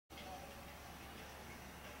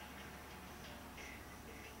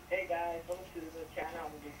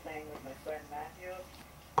playing with my friend Matthew.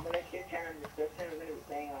 I'm gonna keep channel in the description. We're gonna be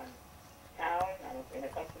playing on town, in a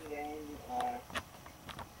custom game.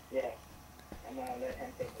 Yeah. I'm gonna let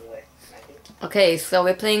him take it away. Matthew. Okay, so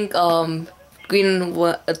we're playing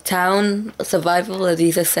Town Survival, as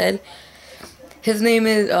Isa said. His name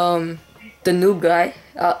is the noob guy.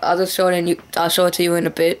 I'll just show it I'll show it to you in a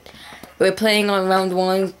bit. We're playing on round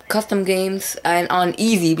 1 custom games and on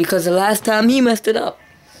easy because the last time he messed it up.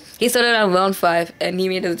 He started on round 5 and he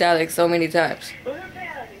made us die like so many times. We're gonna play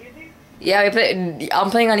on easy? Yeah,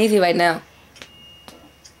 I'm playing on easy right now.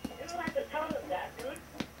 You don't have to tell us that, dude.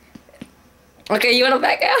 Okay, you wanna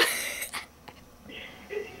back out?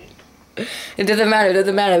 It doesn't matter. It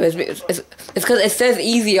doesn't matter. It's because it says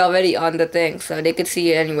easy already on the thing, so they could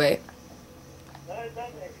see it anyway. No, it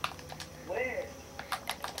doesn't. Where?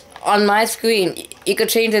 On my screen, you could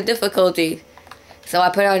change the difficulty. So I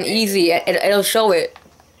put it on easy, and it'll show it.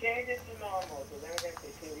 Change it to normal, so then we're gonna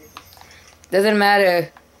say too easy. Doesn't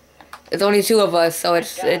matter. It's only 2 of us, so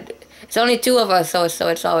it's only 2 of us, so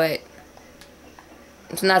it's all right.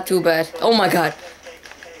 It's not too bad. Oh my god.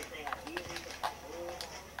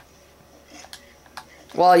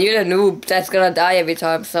 Well, you're the noob that's gonna die every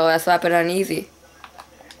time, so that's why I put it on easy.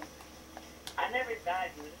 I never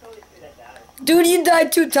died, dude. There's only 3 that died. Dude, you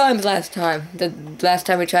died 2 times last time. The last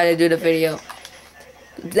time we tried to do the video.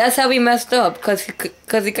 That's how we messed up, cause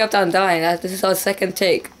he kept on dying. This is our second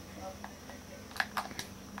take.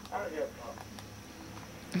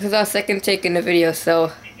 This is our second take in the video,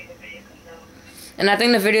 so. And I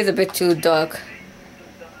think the video is a bit too dark.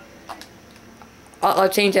 I'll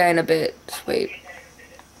change that in a bit. Just wait.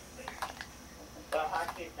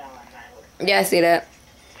 Yeah, I see that.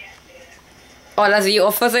 Oh, that's you. Oh,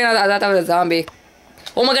 first thing I thought that was a zombie.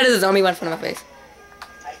 Oh my god, there's a zombie right in front of my face.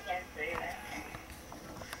 I can't say that.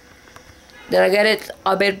 Did I get it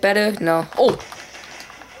a bit better? No. Oh!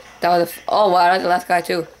 That was oh wow, that's the last guy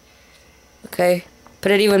too. Okay.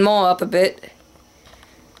 Put it even more up a bit.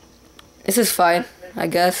 This is fine, I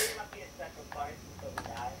guess.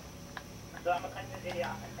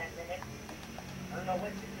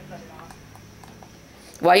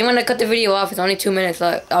 Why you want to cut the video off? It's only 2 minutes.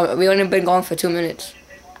 Like we only been going for 2 minutes.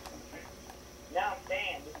 No, I'm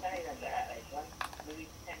saying, just telling them that. Like, once we reach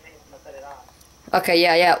 10 minutes, we'll cut it off. Okay,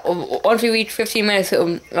 yeah. Once we reach 15 minutes,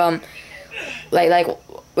 like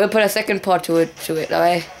we'll put a second part to it.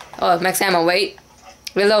 Alright. Oh, max ammo. Wait.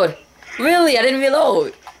 Reload. Really? I didn't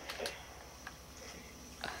reload.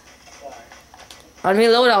 I'll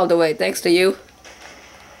reload all the way. Thanks to you.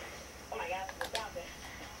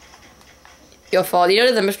 Your fault. You know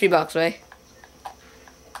there's a mystery box, right?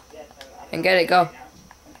 And get it, go.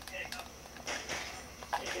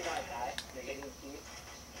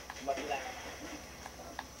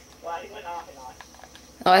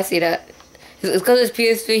 Oh, I see that. It's because it's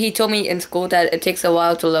PS3. He told me in school that it takes a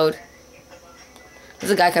while to load.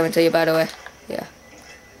 There's a guy coming to you, by the way. Yeah.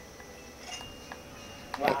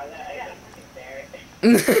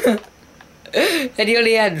 And he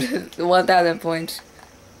only had 1,000 points.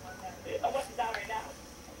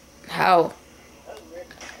 How?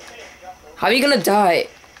 How are you gonna die?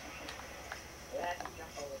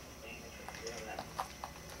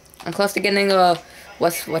 I'm close to getting a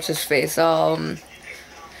what's his face?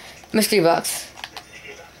 Mystery box.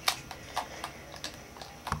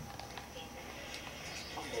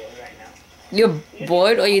 You're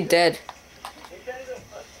bored or you dead?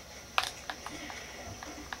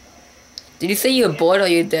 Did you say you're bored or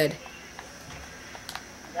you're dead?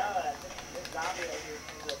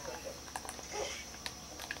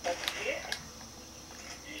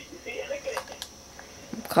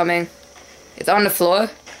 Coming. It's on the floor.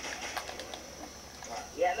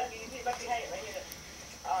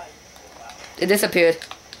 It disappeared.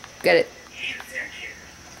 Get it.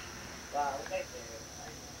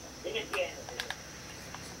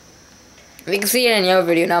 We can see it in your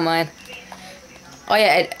video, not mine. Oh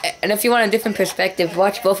yeah, and if you want a different perspective,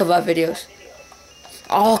 watch both of our videos.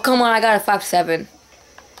 Oh, come on, I got a 5.7.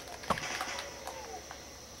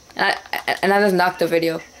 And I just knocked the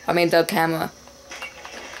video. I mean, the camera.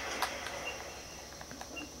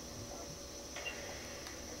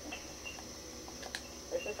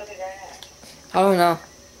 I don't know.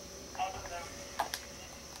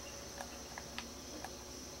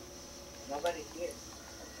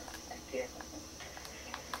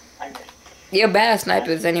 You're bad at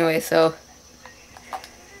snipers anyway, so.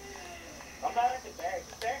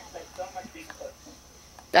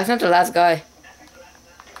 That's not the last guy.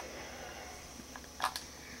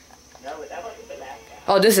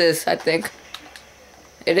 Oh, this is, I think.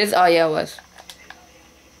 It is? Oh, yeah, it was.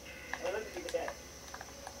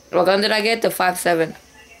 What gun did I get? The 5.7.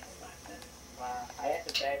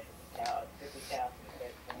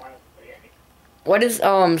 What is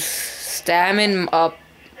stamina up?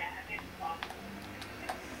 You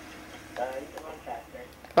can run faster.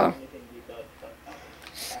 Oh, And you can do those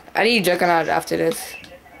stuff. I need Juggernaut after this.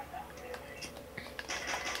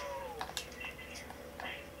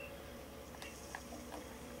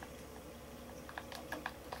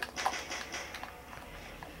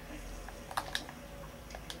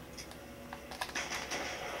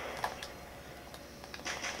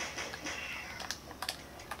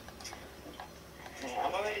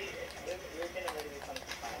 I'm already, we're gonna already become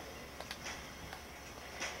fine.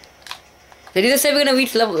 Did you just say we're gonna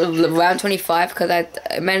reach level round 25? Because I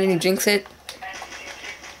imagine you jinx it.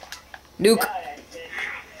 Nuke. Yeah,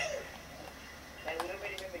 and we've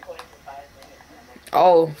already been recording for 5 minutes.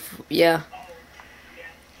 Oh, yeah.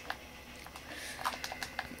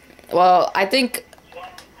 Well, I think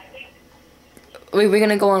we're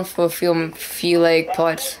gonna go on for a few like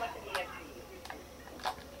parts.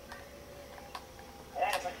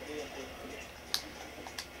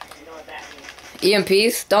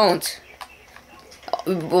 EMPs? Don't.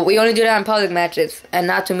 We only do that in public matches, and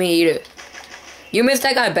not to me either. You missed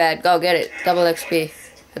that guy bad. Go get it. Double XP.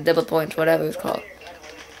 Double points, whatever it's called.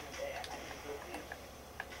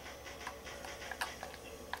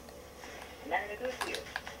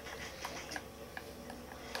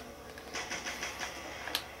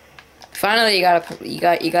 Finally, you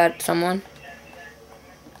got someone.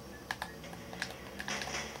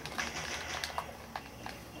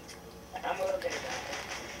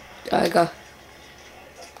 Alright, go.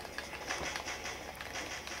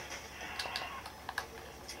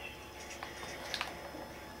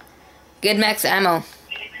 Get max ammo.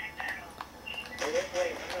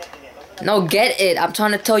 No, get it. I'm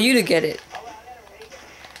trying to tell you to get it.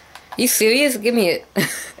 You serious? Give me it.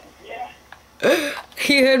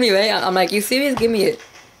 You heard me, right? I'm like, you serious? Give me it.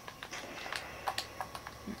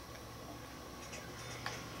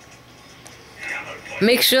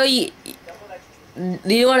 Make sure you...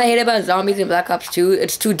 Do you know what I hate about zombies in Black Ops 2?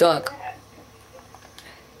 It's too dark.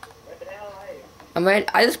 I'm right.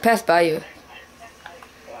 I just passed by you.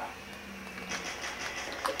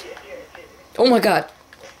 Oh my god.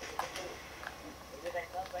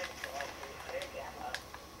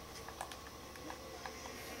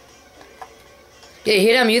 Did you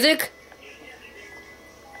hear that music?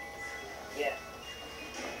 Yeah.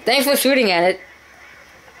 Thanks for shooting at it.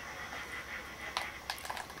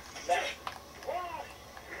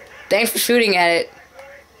 Thanks for shooting at it.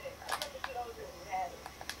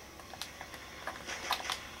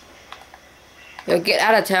 Yo, get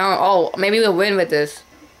out of town. Oh, maybe we'll win with this.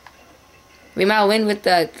 We might win with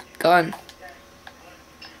that gun.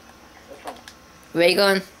 Ray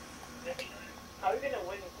gun. How are we gonna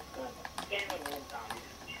win with this gun? You can't even win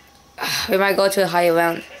zombies. We might go to a higher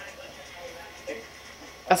round.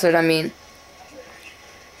 That's what I mean.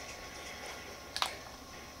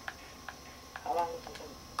 How long was this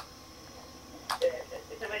one?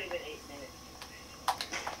 It's already been 8 minutes.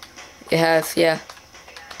 It has, yeah.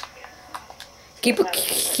 Keep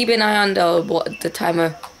an eye on the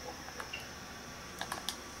timer.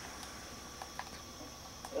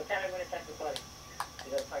 What time are we gonna start the party?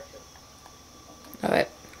 We got part 2. Alright.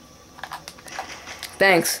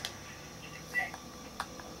 Thanks.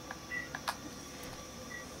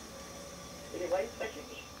 Why are you pushing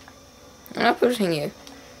me? I'm not pushing you.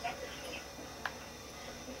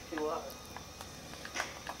 It's too hard.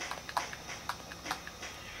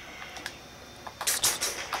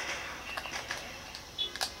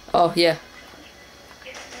 Oh, yeah.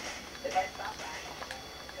 If I stop, I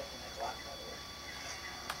just walk out of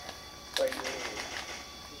the way. Or you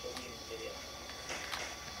should use the video.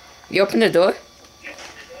 You opened the door?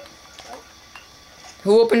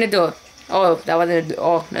 Who opened the door? Oh, that wasn't the door.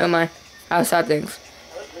 Oh, never mind. I saw things.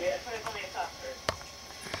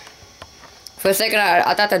 For a second,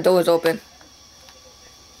 I thought the door was open.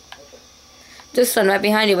 Just son right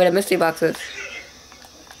behind you where the mystery box is.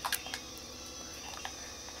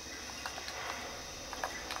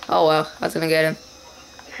 Oh well, I was gonna get him.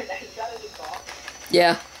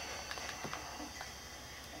 Yeah.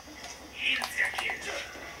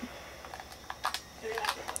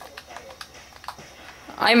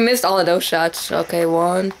 I missed all of those shots. Okay,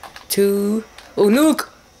 1, 2. Oh, nuke!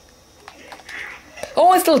 Oh,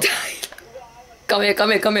 I still died. Come here,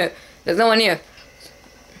 come here, come here. There's no one here.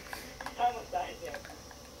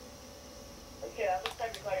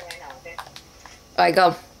 Alright,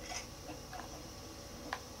 go.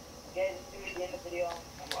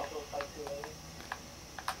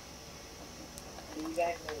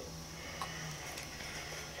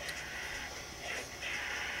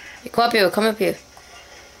 Come up here, come up here.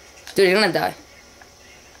 Dude, you're gonna die.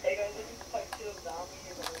 Hey guys, this is part 2 of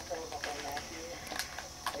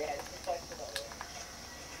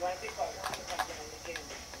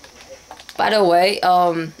By the way,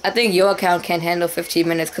 I think your account can't handle 15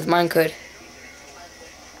 minutes because mine could.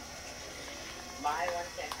 My one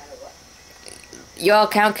can't handle what? Your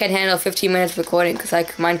account can handle 15 minutes recording because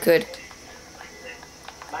mine could.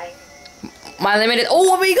 Mine. My limit is.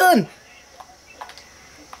 Oh, a ray gun!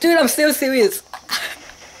 Dude, I'm still serious.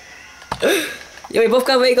 Yo, we both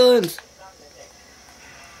got ray guns.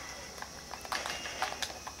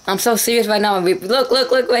 I'm so serious right now. Look,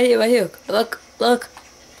 right here. Look.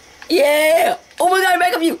 Yeah! Oh my god,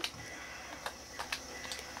 back up you!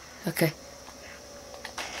 Okay.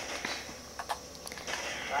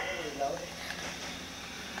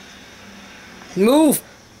 Move!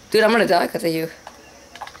 Dude, I'm gonna die because of you.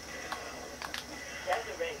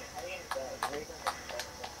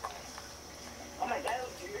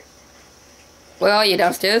 Where are you,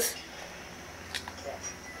 downstairs?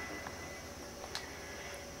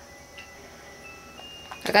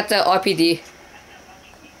 I got the RPD.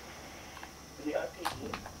 The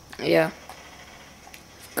RPG? Yeah.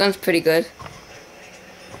 Gun's pretty good.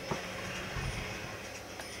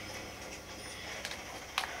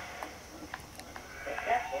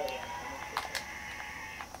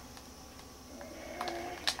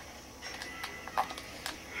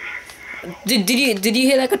 Did you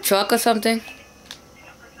hear like a truck or something?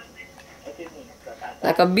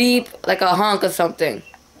 Like a beep, like a honk or something.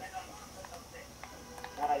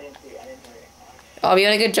 No, I didn't hear it. Oh, you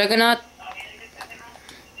wanna get Juggernaut?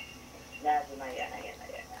 Nah, not yet.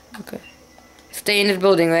 Okay. Stay in this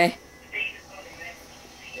building, right?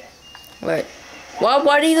 Right.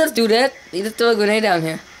 Why do you just do that? You just throw a grenade down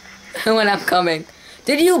here. When I'm coming.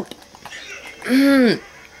 Did you?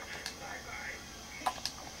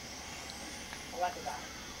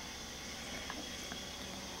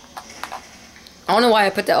 I don't know why I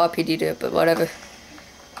put the RPD there, but whatever.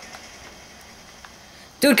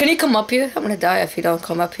 Dude, can you come up here? I'm gonna die if you don't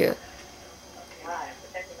come up here.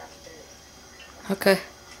 Okay.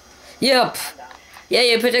 Yep. Yeah,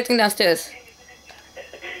 you're protecting downstairs.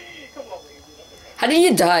 How did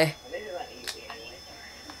you die?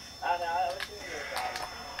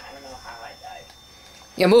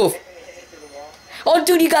 Yeah, move. Oh,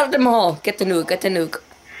 dude, you got them all. Get the nuke.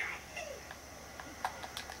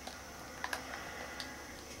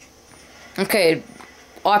 Okay,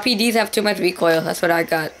 RPDs have too much recoil. That's what I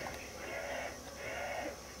got.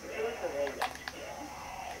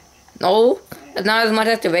 No, it's not as much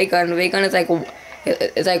as the ray gun. The ray gun is like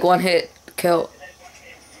one hit kill.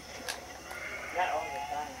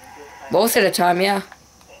 Most of the time, yeah.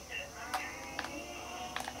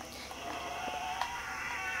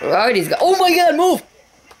 Right, he's got. Oh my god, move!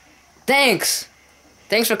 Thanks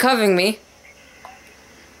for covering me.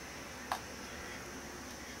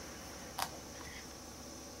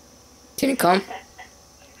 Can you come?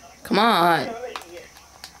 Come on.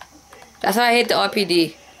 That's why I hate the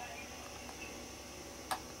RPD.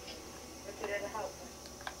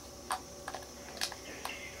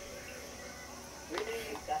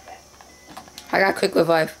 I got quick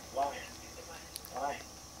revive.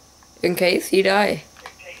 In case you die.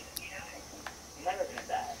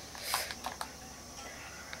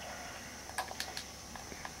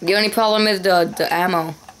 The only problem is the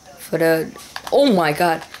ammo for the. Oh my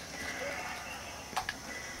god.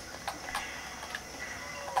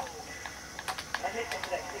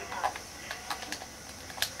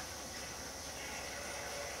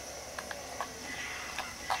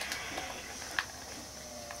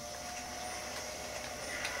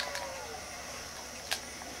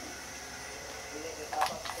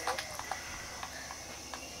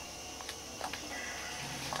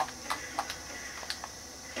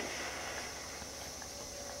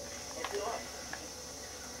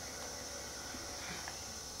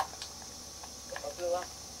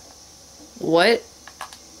 What?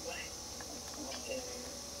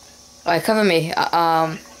 Alright, cover me.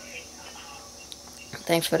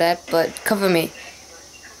 Thanks for that, but cover me.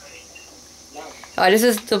 Alright, this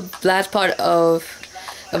is the last part of.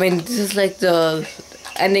 This is like the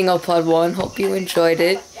ending of part 1. Hope you enjoyed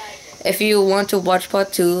it. If you want to watch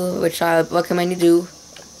part 2, which I recommend you do,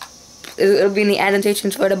 it'll be in the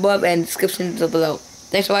annotations right above and descriptions below.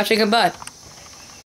 Thanks for watching, goodbye.